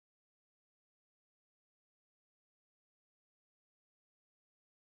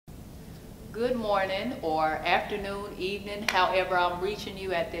good morning or afternoon, evening, however I'm reaching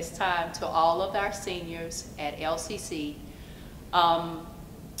you at this time, to all of our seniors at LCC,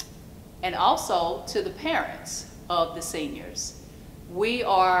 and also to the parents of the seniors. We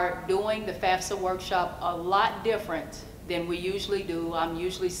are doing the FAFSA workshop a lot different than we usually do. I'm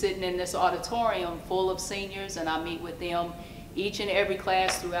usually sitting in this auditorium full of seniors and I meet with them each and every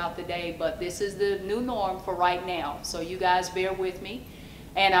class throughout the day, but this is the new norm for right now. So you guys bear with me,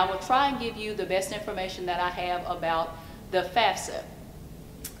 and I will try and give you the best information that I have about the FAFSA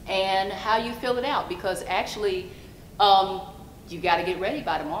and how you fill it out, because actually you got to get ready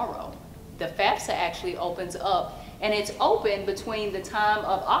by tomorrow. The FAFSA actually opens up, and it's open between the time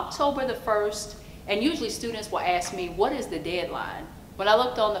of October the 1st, and usually students will ask me, what is the deadline? When I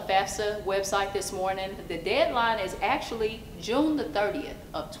looked on the FAFSA website this morning, the deadline is actually June the 30th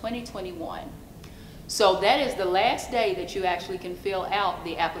of 2021. So that is the last day that you actually can fill out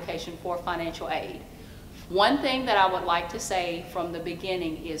the application for financial aid. One thing that I would like to say from the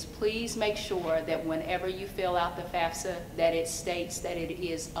beginning is please make sure that whenever you fill out the FAFSA that it states that it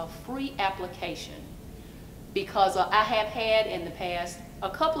is a free application. Because I have had in the past, a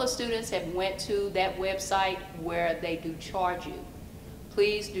couple of students have went to that website where they do charge you.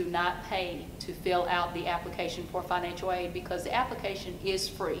 Please do not pay to fill out the application for financial aid, because the application is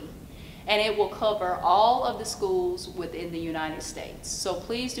free and it will cover all of the schools within the United States. So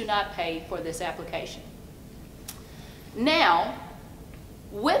please do not pay for this application. Now,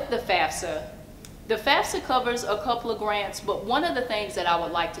 with the FAFSA covers a couple of grants, but one of the things that I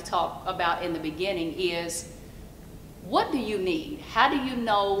would like to talk about in the beginning is, what do you need? How do you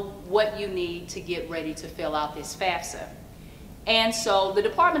know what you need to get ready to fill out this FAFSA? And so the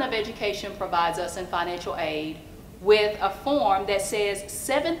Department of Education provides us in financial aid with a form that says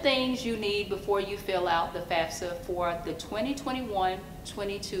 7 things you need before you fill out the FAFSA for the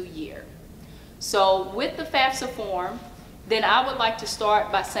 2021-22 year. So with the FAFSA form, then I would like to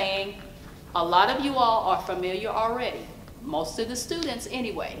start by saying a lot of you all are familiar already, most of the students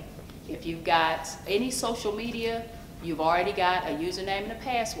anyway. If you've got any social media, you've already got a username and a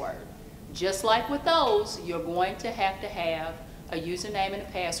password. Just like with those, you're going to have a username and a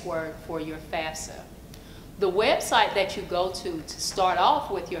password for your FAFSA. The website that you go to start off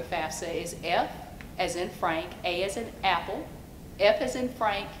with your FAFSA is F as in Frank, A as in Apple, F as in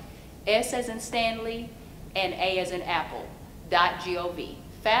Frank, S as in Stanley, and A as in Apple, .gov,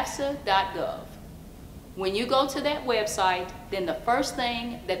 FAFSA.gov. When you go to that website, then the first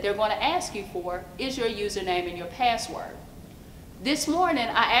thing that they're going to ask you for is your username and your password. This morning,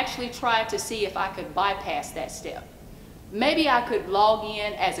 I actually tried to see if I could bypass that step. Maybe I could log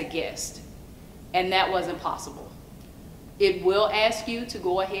in as a guest, and that wasn't possible. It will ask you to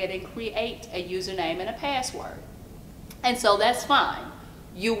go ahead and create a username and a password. And so that's fine.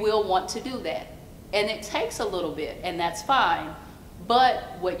 You will want to do that. And it takes a little bit, and that's fine.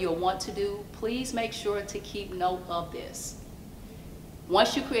 But what you'll want to do, please make sure to keep note of this.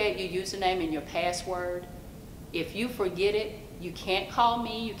 Once you create your username and your password, if you forget it, you can't call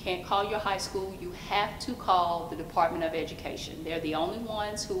me, you can't call your high school, you have to call the Department of Education. They're the only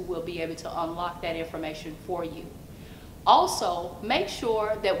ones who will be able to unlock that information for you. Also, make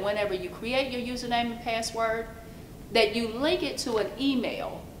sure that whenever you create your username and password, that you link it to an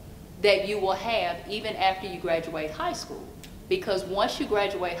email that you will have even after you graduate high school. Because once you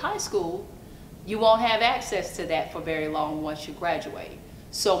graduate high school, you won't have access to that for very long once you graduate.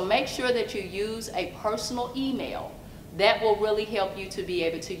 So make sure that you use a personal email. That will really help you to be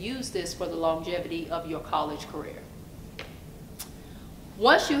able to use this for the longevity of your college career.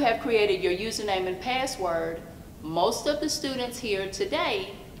 Once you have created your username and password, most of the students here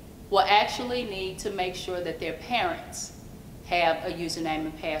today will actually need to make sure that their parents have a username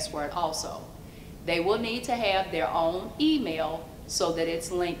and password also. They will need to have their own email so that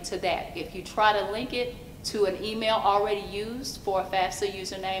it's linked to that. If you try to link it to an email already used for a FAFSA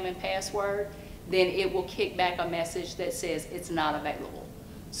username and password, then it will kick back a message that says it's not available.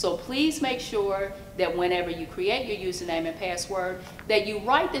 So please make sure that whenever you create your username and password, that you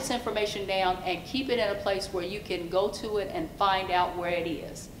write this information down and keep it in a place where you can go to it and find out where it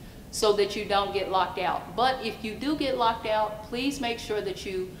is, so that you don't get locked out. But if you do get locked out, please make sure that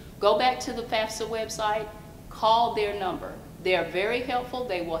you go back to the FAFSA website, call their number. They're very helpful.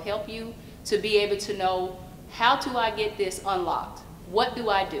 They will help you to be able to know, how do I get this unlocked? What do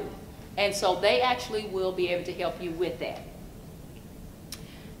I do? And so they actually will be able to help you with that.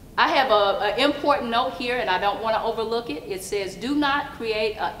 I have an important note here, and I don't want to overlook it. It says, do not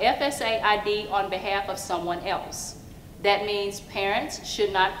create a FSA ID on behalf of someone else. That means parents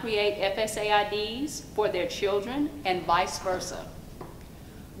should not create FSA IDs for their children and vice versa.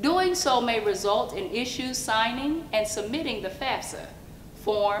 Doing so may result in issues signing and submitting the FAFSA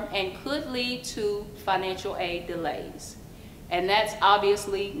form and could lead to financial aid delays. And that's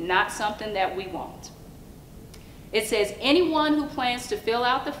obviously not something that we want. It says anyone who plans to fill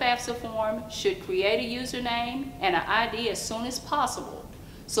out the FAFSA form should create a username and an ID as soon as possible.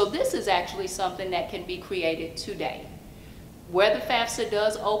 So this is actually something that can be created today. Where the FAFSA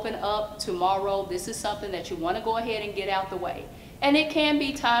does open up tomorrow, this is something that you want to go ahead and get out the way. And it can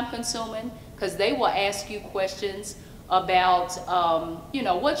be time consuming because they will ask you questions about,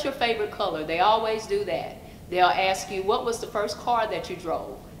 what's your favorite color? They always do that. They'll ask you, what was the first car that you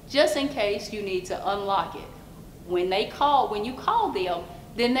drove? Just in case you need to unlock it. When you call them,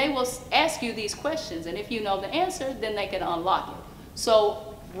 then they will ask you these questions. And if you know the answer, then they can unlock it.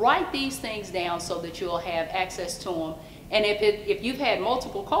 So write these things down so that you'll have access to them. And if you've had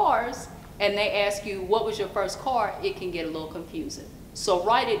multiple cars and they ask you, what was your first car, it can get a little confusing. So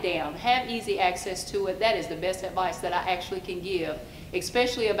write it down, have easy access to it. That is the best advice that I actually can give,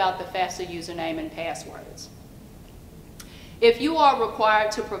 especially about the FAFSA username and passwords. If you are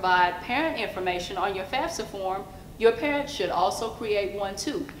required to provide parent information on your FAFSA form, your parents should also create one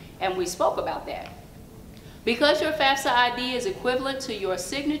too, and we spoke about that. Because your FAFSA ID is equivalent to your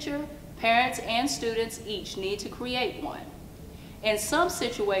signature, parents and students each need to create one. In some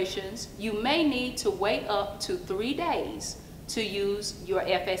situations, you may need to wait up to 3 days to use your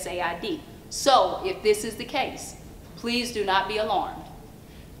FSA ID. So if this is the case, please do not be alarmed.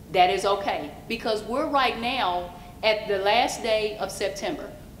 That is okay, because we're right now at the last day of September.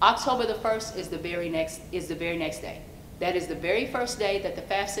 October the 1st is the very next day. That is the very first day that the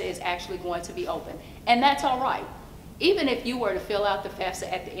FAFSA is actually going to be open. And that's all right. Even if you were to fill out the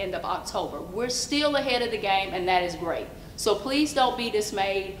FAFSA at the end of October, we're still ahead of the game, and that is great. So please don't be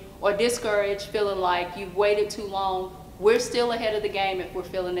dismayed or discouraged feeling like you've waited too long. We're still ahead of the game if we're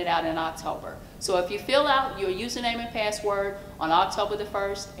filling it out in October. So if you fill out your username and password on October the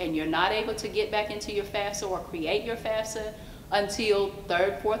 1st and you're not able to get back into your FAFSA or create your FAFSA until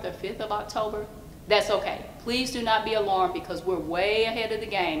 3rd, 4th, or 5th of October, that's okay. Please do not be alarmed because we're way ahead of the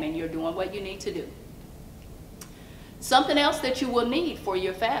game and you're doing what you need to do. Something else that you will need for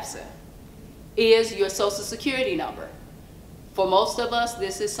your FAFSA is your Social Security number. For most of us,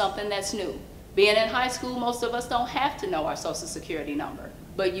 this is something that's new. Being in high school, most of us don't have to know our Social Security number,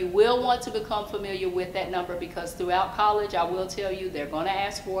 but you will want to become familiar with that number because throughout college, I will tell you, they're going to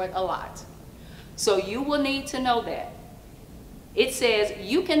ask for it a lot. So you will need to know that. It says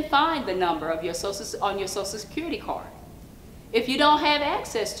you can find the number of your on your Social Security card. If you don't have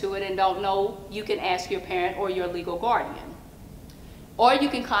access to it and don't know, you can ask your parent or your legal guardian. Or you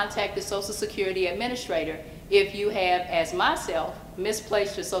can contact the Social Security Administrator if you have, as myself,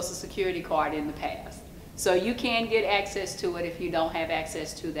 misplaced your Social Security card in the past. So you can get access to it if you don't have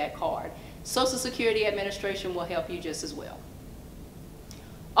access to that card. Social Security Administration will help you just as well.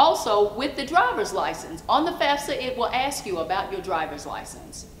 Also, with the driver's license, on the FAFSA it will ask you about your driver's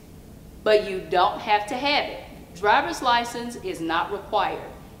license, but you don't have to have it. Driver's license is not required.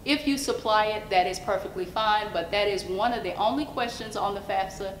 If you supply it, that is perfectly fine, but that is one of the only questions on the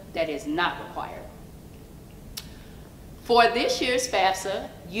FAFSA that is not required. For this year's FAFSA,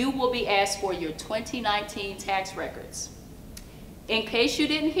 you will be asked for your 2019 tax records. In case you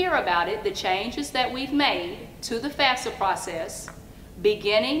didn't hear about it, the changes that we've made to the FAFSA process,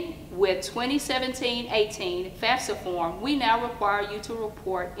 beginning with 2017-18 FAFSA form, we now require you to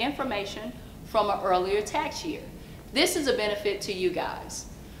report information from an earlier tax year. This is a benefit to you guys.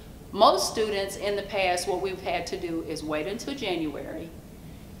 Most students in the past, what we've had to do is wait until January,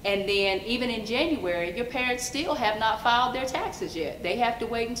 and then even in January, your parents still have not filed their taxes yet. They have to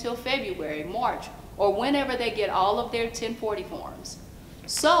wait until February, March, or whenever they get all of their 1040 forms.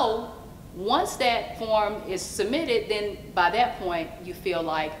 So once that form is submitted, then by that point, you feel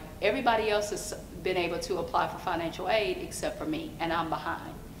like everybody else has been able to apply for financial aid except for me, and I'm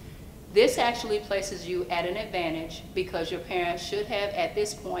behind. This actually places you at an advantage because your parents should have, at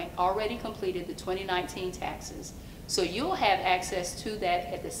this point, already completed the 2019 taxes. So you'll have access to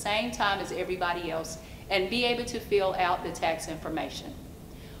that at the same time as everybody else and be able to fill out the tax information.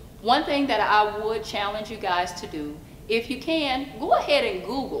 One thing that I would challenge you guys to do, if you can, go ahead and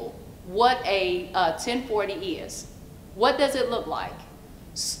Google what a 1040 is. What does it look like?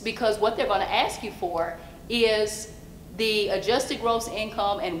 Because what they're going to ask you for is the adjusted gross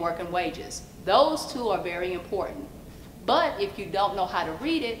income and working wages. Those two are very important. But if you don't know how to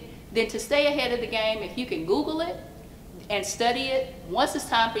read it, then to stay ahead of the game, if you can Google it and study it, once it's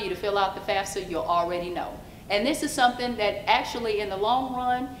time for you to fill out the FAFSA, you'll already know. And this is something that actually in the long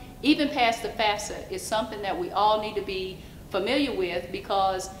run, even past the FAFSA, is something that we all need to be familiar with,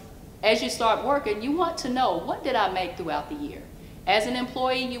 because as you start working, you want to know, what did I make throughout the year? As an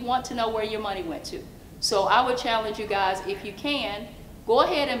employee, you want to know where your money went to. So I would challenge you guys, if you can, go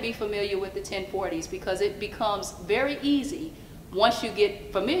ahead and be familiar with the 1040s, because it becomes very easy once you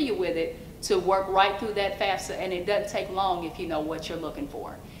get familiar with it to work right through that FAFSA, and it doesn't take long if you know what you're looking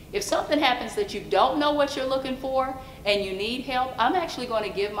for. If something happens that you don't know what you're looking for and you need help, I'm actually going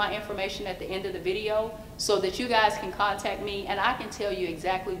to give my information at the end of the video so that you guys can contact me and I can tell you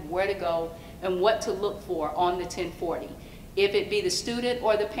exactly where to go and what to look for on the 1040. If it be the student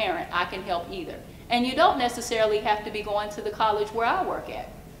or the parent, I can help either. And you don't necessarily have to be going to the college where I work at.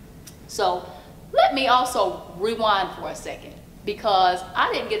 So let me also rewind for a second, because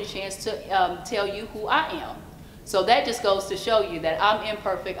I didn't get a chance to tell you who I am. So that just goes to show you that I'm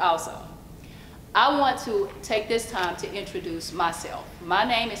imperfect also. I want to take this time to introduce myself. My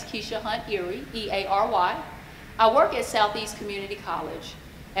name is Keisha Hunt Erie, E-A-R-Y. I work at Southeast Community College,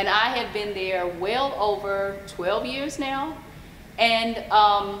 and I have been there well over 12 years now. And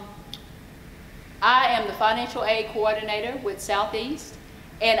I am the financial aid coordinator with Southeast,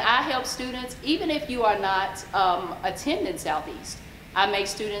 and I help students, even if you are not attending Southeast. I make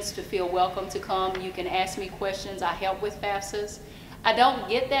students to feel welcome to come. You can ask me questions. I help with FAFSAs. I don't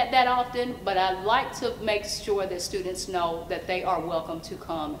get that often, but I like to make sure that students know that they are welcome to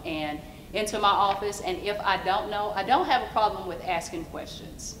come and into my office. And if I don't know, I don't have a problem with asking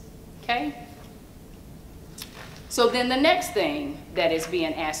questions, okay? So then the next thing that is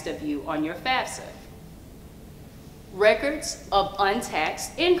being asked of you on your FAFSA: records of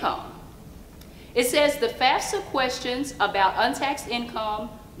untaxed income. It says the FAFSA questions about untaxed income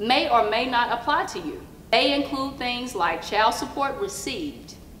may or may not apply to you. They include things like child support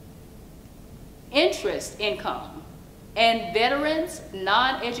received, interest income, and veterans'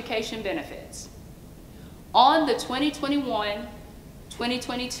 non-education benefits. On the 2021-2022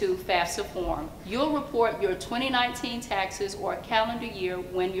 FAFSA form, you'll report your 2019 taxes or calendar year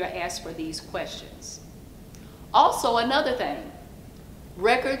when you're asked for these questions. Also, another thing,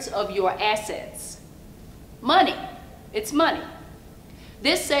 records of your assets. Money, it's money.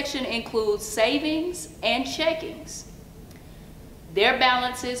 This section includes savings and checkings, their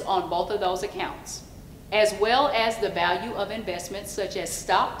balances on both of those accounts, as well as the value of investments such as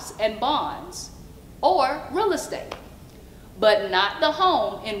stocks and bonds or real estate, but not the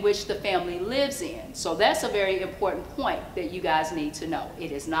home in which the family lives in. So that's a very important point that you guys need to know.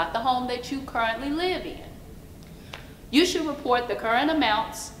 It is not the home that you currently live in. You should report the current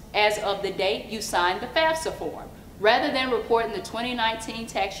amounts as of the date you signed the FAFSA form, rather than reporting the 2019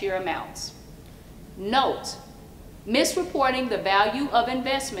 tax year amounts. Note, misreporting the value of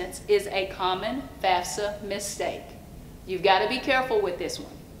investments is a common FAFSA mistake. You've got to be careful with this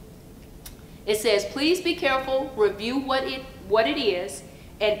one. It says, please be careful, review what it is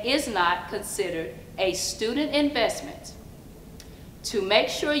and is not considered a student investment to make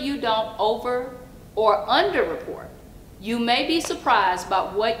sure you don't over or underreport. You may be surprised by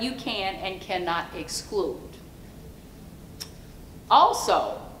what you can and cannot exclude.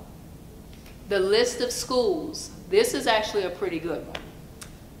 Also, the list of schools. This is actually a pretty good one.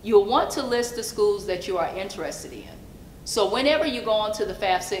 You'll want to list the schools that you are interested in. So whenever you go onto the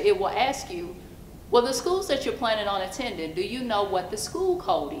FAFSA, it will ask you, well, the schools that you're planning on attending, do you know what the school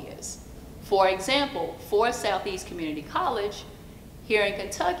code is? For example, for Southeast Community College here in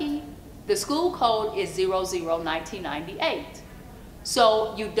Kentucky, the school code is 001998.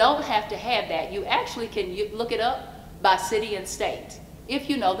 So you don't have to have that. You actually can look it up by city and state if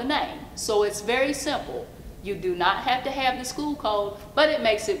you know the name. So it's very simple. You do not have to have the school code, but it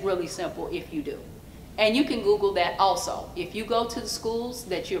makes it really simple if you do. And you can Google that also. If you go to the schools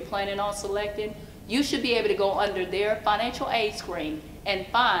that you're planning on selecting, you should be able to go under their financial aid screen and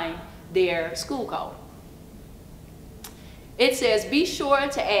find their school code. It says, be sure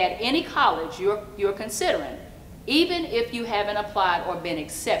to add any college you're considering, even if you haven't applied or been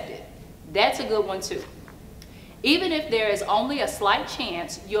accepted. That's a good one too. Even if there is only a slight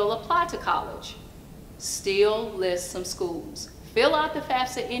chance you'll apply to college, still list some schools. Fill out the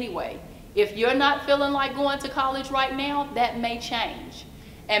FAFSA anyway. If you're not feeling like going to college right now, that may change.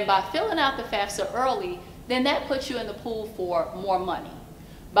 And by filling out the FAFSA early, then that puts you in the pool for more money.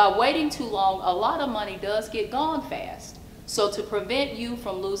 By waiting too long, a lot of money does get gone fast. So to prevent you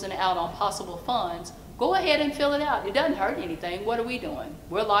from losing out on possible funds, go ahead and fill it out. It doesn't hurt anything. What are we doing?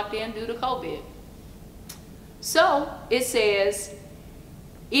 We're locked in due to COVID. So it says,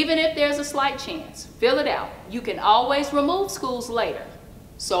 even if there's a slight chance, fill it out. You can always remove schools later.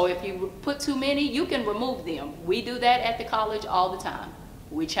 So if you put too many, you can remove them. We do that at the college all the time.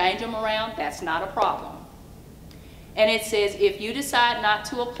 We change them around. That's not a problem. And it says if you decide not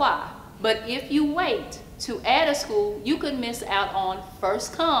to apply, but if you wait to add a school, you could miss out on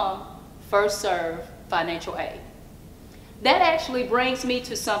first come, first serve financial aid. That actually brings me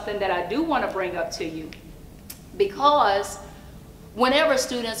to something that I do want to bring up to you, because whenever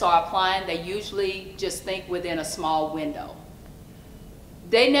students are applying, they usually just think within a small window.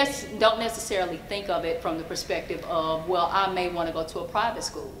 They don't necessarily think of it from the perspective of, well, I may want to go to a private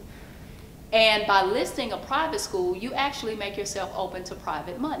school. And by listing a private school, you actually make yourself open to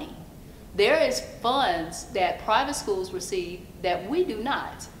private money. There is funds that private schools receive that we do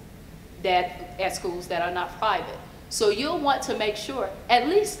not, that at schools that are not private. So you'll want to make sure, at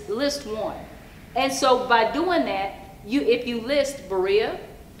least list one. And so by doing that, if you list Berea,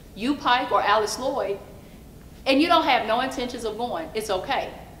 U Pike, or Alice Lloyd, and you don't have no intentions of going, it's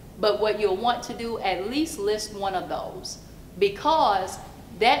okay. But what you'll want to do, at least list one of those, because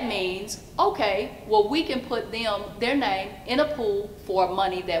that means, okay, well, we can put their name in a pool for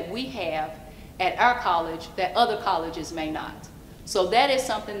money that we have at our college that other colleges may not. So that is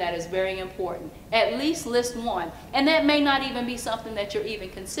something that is very important. At least list one. And that may not even be something that you're even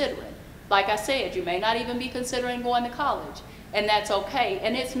considering. Like I said, you may not even be considering going to college. And that's okay.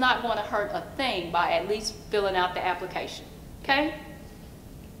 And it's not going to hurt a thing by at least filling out the application. Okay?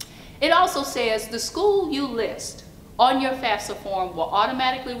 It also says the school you list on your FAFSA form will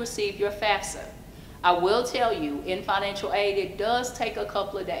automatically receive your FAFSA. I will tell you, in financial aid, it does take a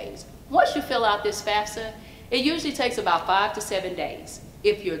couple of days. Once you fill out this FAFSA, it usually takes about 5 to 7 days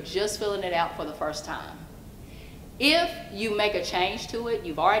if you're just filling it out for the first time. If you make a change to it,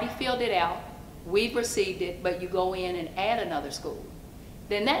 you've already filled it out, we've received it, but you go in and add another school,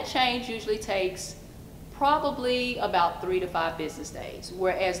 then that change usually takes probably about 3 to 5 business days,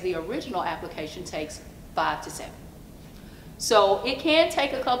 whereas the original application takes 5 to 7. So it can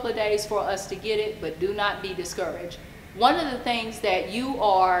take a couple of days for us to get it, but do not be discouraged. One of the things that you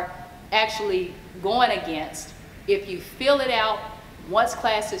are actually going against, if you fill it out once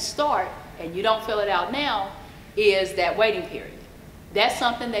classes start and you don't fill it out now, is that waiting period. That's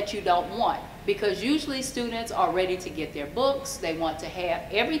something that you don't want, because usually students are ready to get their books, they want to have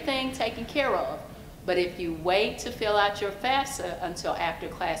everything taken care of. But if you wait to fill out your FAFSA until after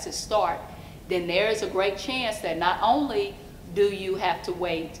classes start, then there is a great chance that not only do you have to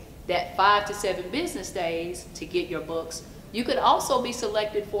wait that 5 to 7 business days to get your books, you could also be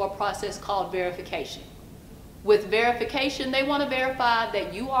selected for a process called verification. With verification, they want to verify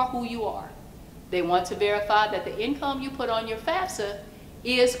that you are who you are. They want to verify that the income you put on your FAFSA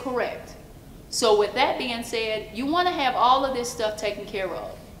is correct. So with that being said, you want to have all of this stuff taken care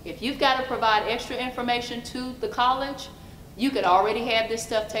of. If you've got to provide extra information to the college, you could already have this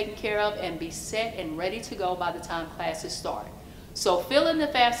stuff taken care of and be set and ready to go by the time classes start. So filling the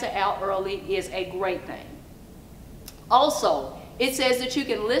FAFSA out early is a great thing. Also, it says that you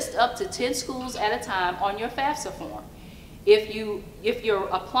can list up to 10 schools at a time on your FAFSA form. If you're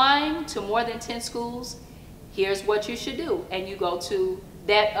applying to more than 10 schools, here's what you should do. And you go to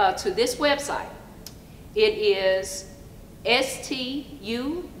this website. It is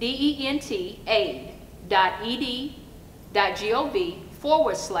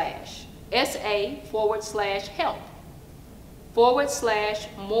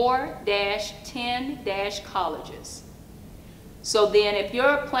So then if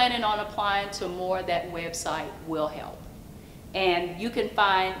you're planning on applying to more, that website will help. And you can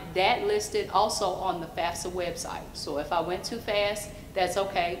find that listed also on the FAFSA website. So if I went too fast, that's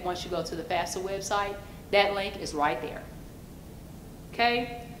okay. Once you go to the FAFSA website, that link is right there.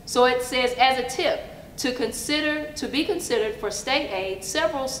 Okay? So it says, as a tip, to be considered for state aid,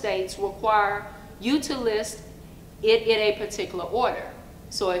 several states require you to list it in a particular order.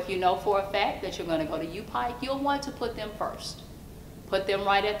 So if you know for a fact that you're going to go to U Pike, you'll want to put them first. Put them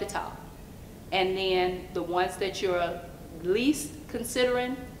right at the top. And then the ones that you're least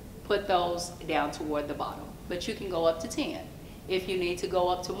considering, put those down toward the bottom. But you can go up to 10. If you need to go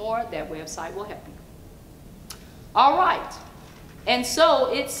up to more, that website will help you. All right. And so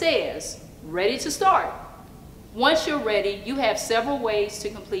it says, ready to start. Once you're ready, you have several ways to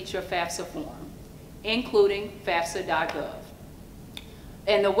complete your FAFSA form, including FAFSA.gov.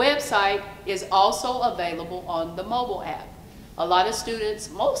 And the website is also available on the mobile app. A lot of students,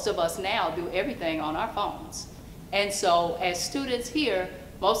 most of us now, do everything on our phones. And so as students here,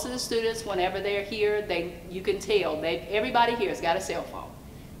 most of the students, whenever they're here, you can tell, everybody here has got a cell phone.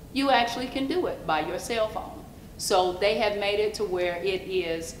 You actually can do it by your cell phone. So they have made it to where it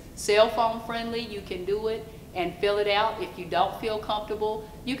is cell phone friendly. You can do it and fill it out. If you don't feel comfortable,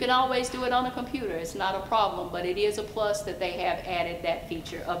 you can always do it on a computer. It's not a problem, but it is a plus that they have added that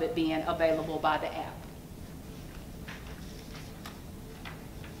feature of it being available by the app.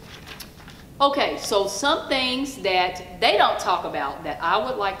 Okay, so some things that they don't talk about that I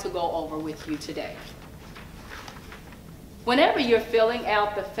would like to go over with you today. Whenever you're filling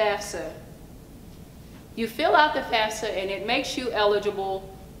out the FAFSA, you fill out the FAFSA and it makes you eligible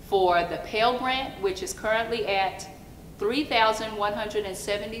for the Pell Grant, which is currently at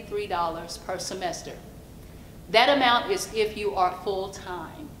 $3,173 per semester. That amount is if you are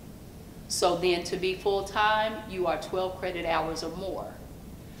full-time. So then to be full-time, you are 12 credit hours or more.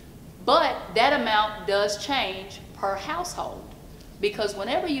 But that amount does change per household, because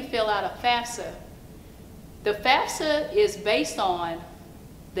whenever you fill out a FAFSA, the FAFSA is based on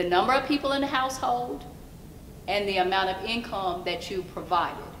the number of people in the household and the amount of income that you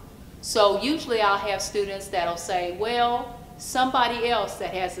provided. So usually I'll have students that'll say, well, somebody else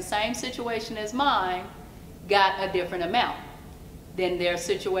that has the same situation as mine got a different amount. Then their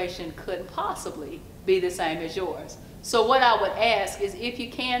situation couldn't possibly be the same as yours. So what I would ask is, if you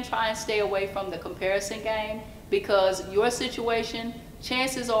can, try and stay away from the comparison game, because your situation,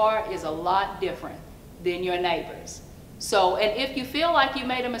 chances are, is a lot different than your neighbors. So, and if you feel like you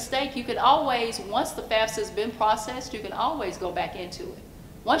made a mistake, you can always, once the FAFSA has been processed, you can always go back into it.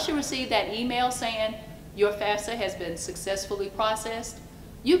 Once you receive that email saying your FAFSA has been successfully processed,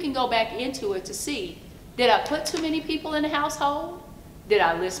 you can go back into it to see, did I put too many people in the household? Did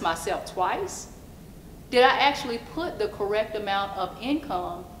I list myself twice? Did I actually put the correct amount of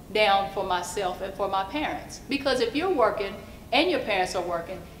income down for myself and for my parents? Because if you're working and your parents are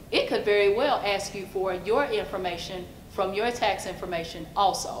working, it could very well ask you for your information from your tax information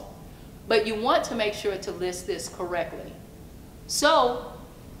also. But you want to make sure to list this correctly. So,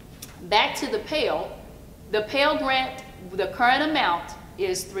 back to the Pell. The Pell Grant, the current amount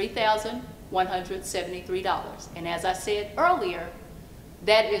is $3,173. And as I said earlier,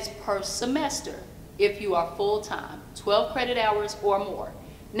 that is per semester if you are full-time, 12 credit hours or more.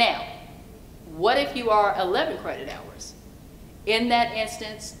 Now, what if you are 11 credit hours? In that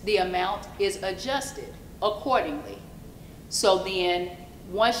instance, the amount is adjusted accordingly. So then,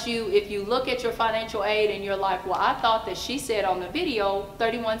 if you look at your financial aid and you're like, well, I thought that she said on the video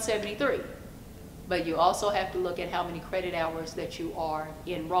 $3,173. But you also have to look at how many credit hours that you are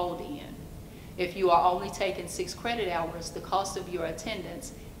enrolled in. If you are only taking 6 credit hours, the cost of your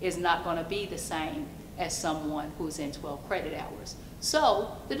attendance is not going to be the same as someone who's in 12 credit hours.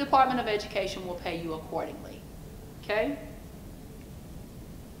 So the Department of Education will pay you accordingly. Okay?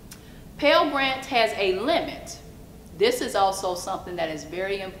 Pell Grant has a limit. This is also something that is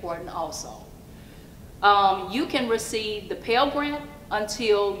very important also. You can receive the Pell Grant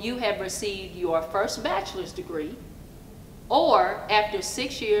until you have received your first bachelor's degree, or after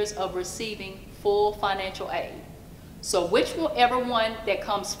 6 years of receiving full financial aid. So whichever one that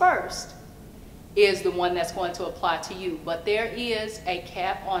comes first is the one that's going to apply to you. But there is a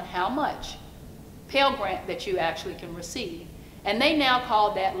cap on how much Pell Grant that you actually can receive. And they now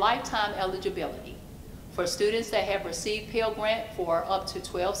call that lifetime eligibility. For students that have received Pell Grant for up to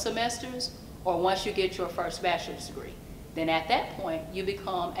 12 semesters, or once you get your first bachelor's degree, then at that point you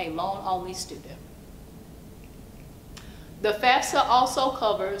become a loan-only student. The FAFSA also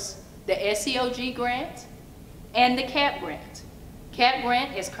covers the SEOG grant and the CAP grant. CAP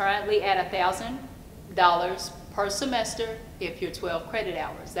grant is currently at $1,000 per semester if you're 12 credit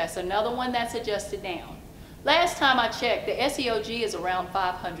hours. That's another one that's adjusted down. Last time I checked, the SEOG is around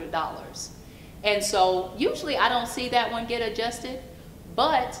 $500. And so usually I don't see that one get adjusted,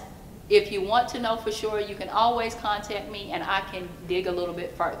 but if you want to know for sure, you can always contact me and I can dig a little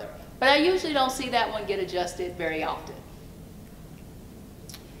bit further. But I usually don't see that one get adjusted very often.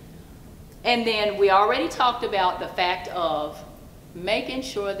 And then we already talked about the fact of making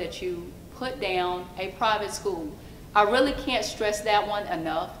sure that you put down a private school. I really can't stress that one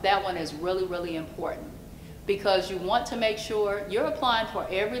enough. That one is really, really important, because you want to make sure you're applying for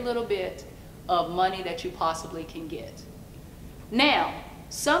every little bit of money that you possibly can get. Now,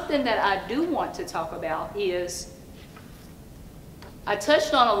 something that I do want to talk about is, I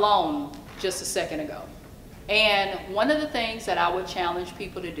touched on a loan just a second ago. And one of the things that I would challenge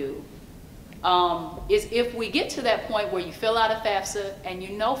people to do is, if we get to that point where you fill out a FAFSA and you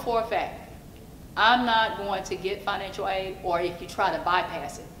know for a fact, I'm not going to get financial aid, or if you try to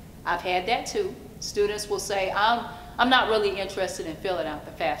bypass it. I've had that too. Students will say, I'm not really interested in filling out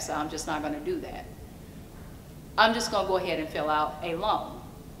the FAFSA, I'm just not going to do that. I'm just going to go ahead and fill out a loan.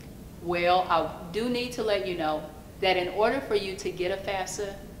 Well, I do need to let you know that in order for you to get a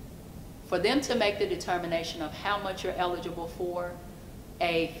FAFSA, for them to make the determination of how much you're eligible for,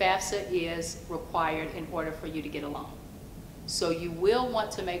 a FAFSA is required in order for you to get a loan. So you will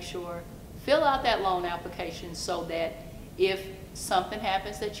want to make sure, fill out that loan application so that if something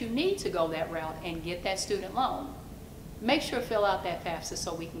happens that you need to go that route and get that student loan, make sure to fill out that FAFSA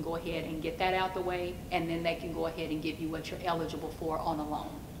so we can go ahead and get that out the way, and then they can go ahead and give you what you're eligible for on a loan.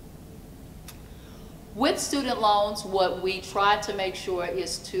 With student loans, what we try to make sure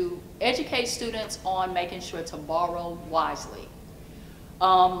is to educate students on making sure to borrow wisely.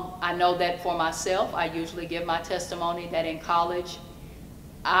 I know that for myself, I usually give my testimony that in college,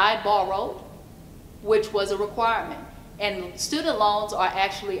 I borrowed, which was a requirement. And student loans are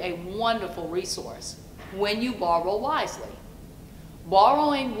actually a wonderful resource when you borrow wisely.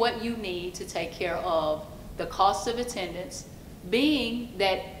 Borrowing what you need to take care of the cost of attendance, being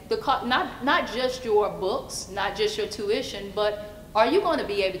that not just your books, not just your tuition, but are you going to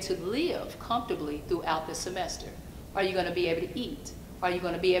be able to live comfortably throughout the semester? Are you going to be able to eat? Are you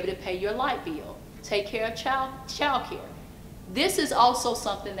going to be able to pay your light bill? Take care of child care? This is also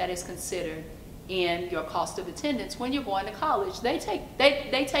something that is considered in your cost of attendance when you're going to college. They take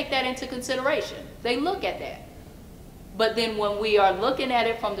that into consideration. They look at that. But then when we are looking at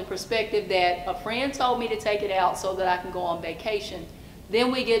it from the perspective that a friend told me to take it out so that I can go on vacation,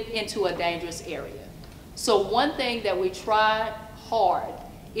 then we get into a dangerous area. So one thing that we try hard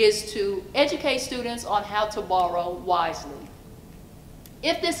is to educate students on how to borrow wisely.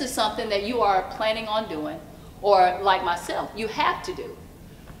 If this is something that you are planning on doing, or like myself, you have to do,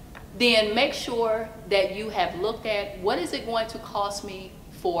 then make sure that you have looked at what is it going to cost me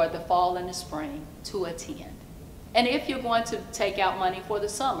for the fall and the spring to attend. And if you're going to take out money for the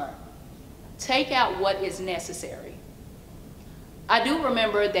summer, take out what is necessary. I do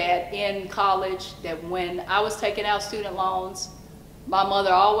remember that in college, that when I was taking out student loans, my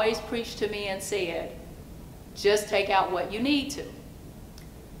mother always preached to me and said, just take out what you need to.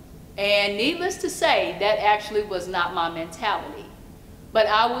 And needless to say, that actually was not my mentality. But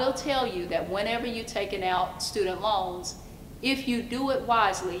I will tell you that whenever you're taking out student loans, if you do it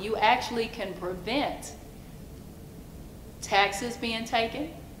wisely, you actually can prevent taxes being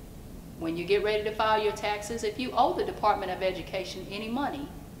taken. When you get ready to file your taxes, if you owe the Department of Education any money,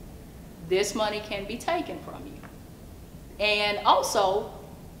 this money can be taken from you. And also,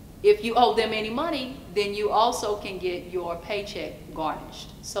 if you owe them any money, then you also can get your paycheck garnished.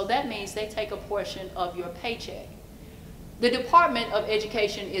 So that means they take a portion of your paycheck. The Department of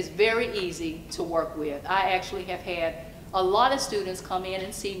Education is very easy to work with. I actually have had a lot of students come in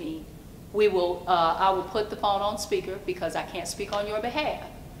and see me. I will put the phone on speaker because I can't speak on your behalf.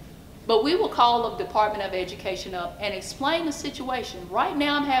 But we will call the Department of Education up and explain the situation. Right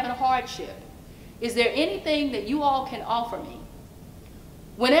now I'm having a hardship. Is there anything that you all can offer me?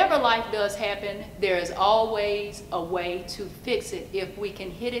 Whenever life does happen, there is always a way to fix it if we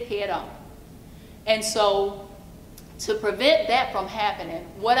can hit it head on. And so to prevent that from happening,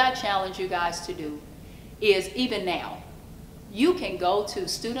 what I challenge you guys to do is, even now, you can go to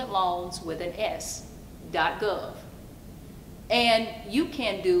studentloans.gov and you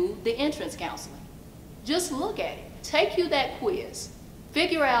can do the entrance counseling. Just look at it. Take you that quiz.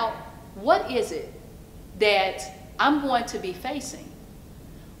 Figure out what is it that I'm going to be facing.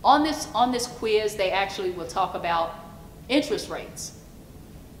 On this quiz, they actually will talk about interest rates.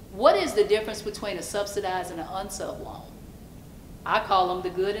 What is the difference between a subsidized and an unsub loan? I call them the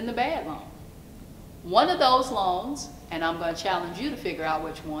good and the bad loan. One of those loans, and I'm going to challenge you to figure out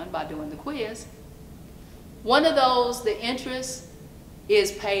which one by doing the quiz. One of those, the interest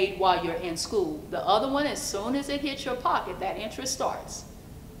is paid while you're in school. The other one, as soon as it hits your pocket, that interest starts.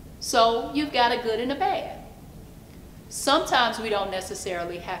 So you've got a good and a bad. Sometimes we don't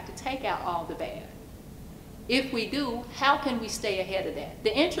necessarily have to take out all the bad. If we do, how can we stay ahead of that?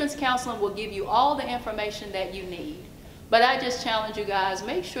 The entrance counseling will give you all the information that you need. But I just challenge you guys,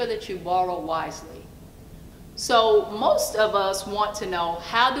 make sure that you borrow wisely. So most of us want to know,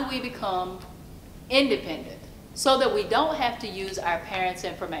 how do we become independent so that we don't have to use our parents'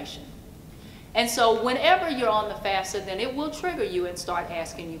 information? And so whenever you're on the FAFSA, then it will trigger you and start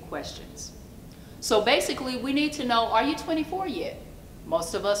asking you questions. So basically, we need to know, are you 24 yet?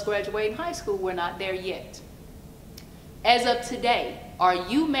 Most of us graduating high school, we're not there yet. As of today, are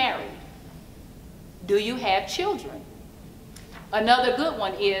you married? Do you have children? Another good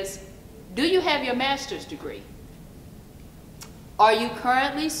one is, do you have your master's degree? Are you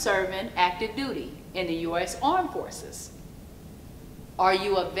currently serving active duty in the U.S. Armed Forces? Are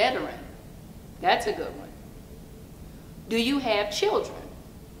you a veteran? That's a good one. Do you have children?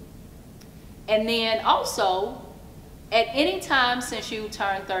 And then also, at any time since you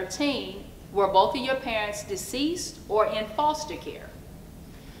turned 13, were both of your parents deceased or in foster care?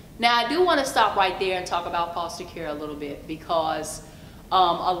 Now, I do want to stop right there and talk about foster care a little bit, because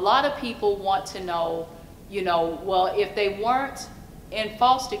a lot of people want to know, You know, well, if they weren't in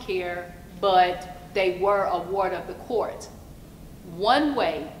foster care, but they were a ward of the court, one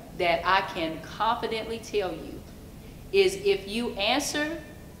way that I can confidently tell you is if you answer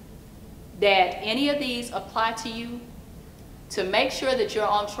that any of these apply to you, to make sure that you're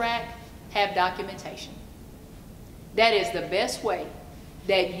on track, have documentation. That is the best way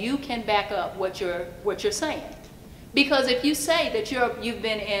that you can back up what you're saying. Because if you say that you've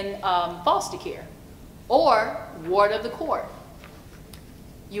been in foster care or ward of the court,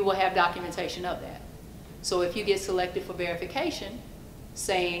 you will have documentation of that. So if you get selected for verification,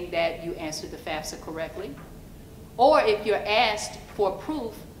 saying that you answered the FAFSA correctly, or if you're asked for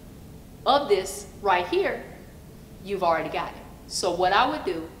proof of this right here, you've already got it. So what I would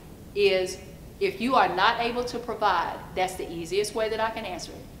do is, if you are not able to provide, that's the easiest way that I can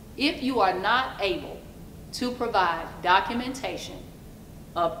answer it. If you are not able to provide documentation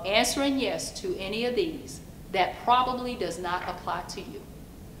of answering yes to any of these, that probably does not apply to you.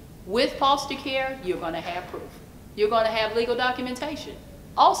 With foster care, you're going to have proof. You're going to have legal documentation.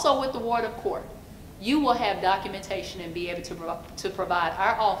 Also with the ward of court, you will have documentation and be able to provide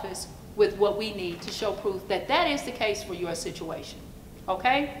our office with what we need to show proof that that is the case for your situation.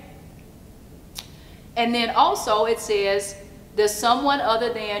 Okay? And then also it says, does someone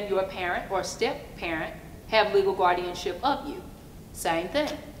other than your parent or step-parent have legal guardianship of you? Same thing.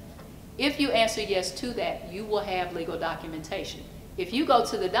 If you answer yes to that, you will have legal documentation. If you go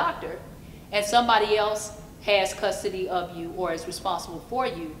to the doctor and somebody else has custody of you or is responsible for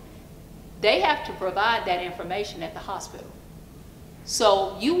you, they have to provide that information at the hospital.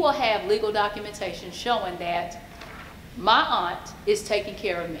 So you will have legal documentation showing that my aunt is taking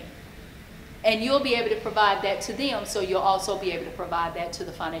care of me. And you'll be able to provide that to them, so you'll also be able to provide that to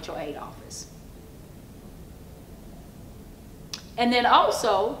the financial aid office. And then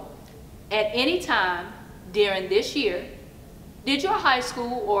also, at any time during this year, did your high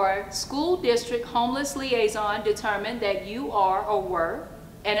school or school district homeless liaison determine that you are or were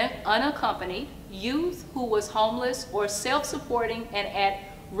an unaccompanied youth who was homeless or self-supporting and at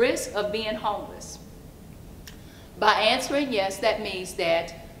risk of being homeless? By answering yes, that means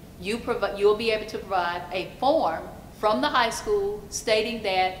that you'll be able to provide a form from the high school stating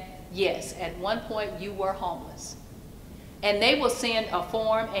that, yes, at one point you were homeless. And they will send a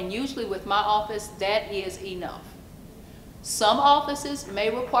form, and usually with my office, that is enough. Some offices may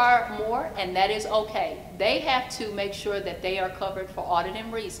require more, and that is okay. They have to make sure that they are covered for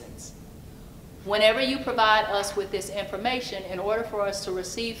auditing reasons. Whenever you provide us with this information, in order for us to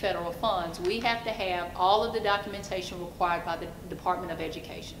receive federal funds, we have to have all of the documentation required by the Department of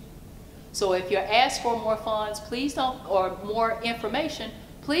Education. So if you're asked for more funds, please don't, or more information,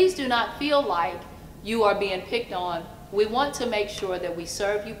 please do not feel like you are being picked on. We want to make sure that we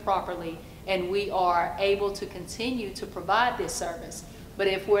serve you properly and we are able to continue to provide this service. But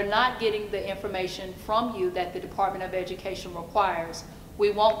if we're not getting the information from you that the Department of Education requires,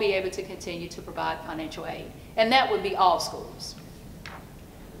 we won't be able to continue to provide financial aid. And that would be all schools.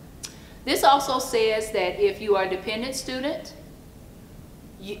 This also says that if you are a dependent student,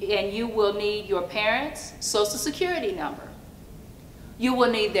 and you will need your parents' social security number. You will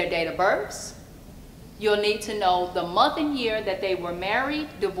need their date of birth. You'll need to know the month and year that they were married,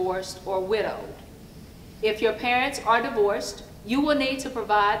 divorced, or widowed. If your parents are divorced, you will need to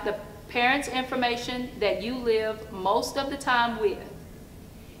provide the parents' information that you live most of the time with.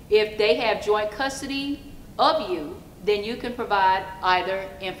 If they have joint custody of you, then you can provide either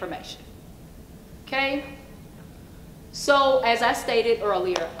information. Okay? So, as I stated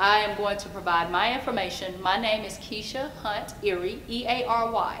earlier, I am going to provide my information. My name is Keisha Hunt Erie,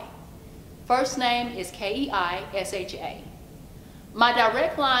 E-A-R-Y. First name is K-E-I-S-H-A. My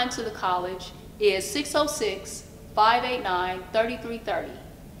direct line to the college is 606-589-3330.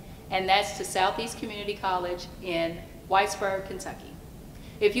 And that's to Southeast Community College in Whitesburg, Kentucky.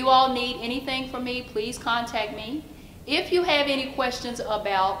 If you all need anything from me, please contact me. If you have any questions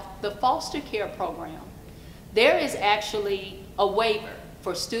about the foster care program, there is actually a waiver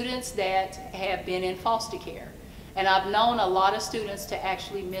for students that have been in foster care. And I've known a lot of students to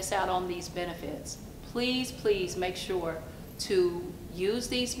actually miss out on these benefits. Please, please make sure to use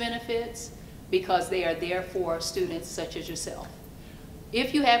these benefits because they are there for students such as yourself.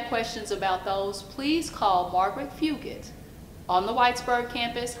 If you have questions about those, please call Margaret Fugit on the Whitesburg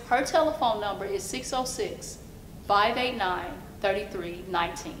campus. Her telephone number is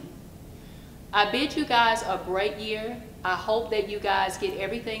 606-589-3319. I bid you guys a great year. I hope that you guys get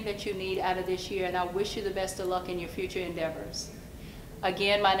everything that you need out of this year, and I wish you the best of luck in your future endeavors.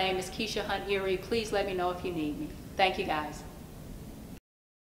 Again, my name is Keisha Hunt Erie. Please let me know if you need me. Thank you, guys.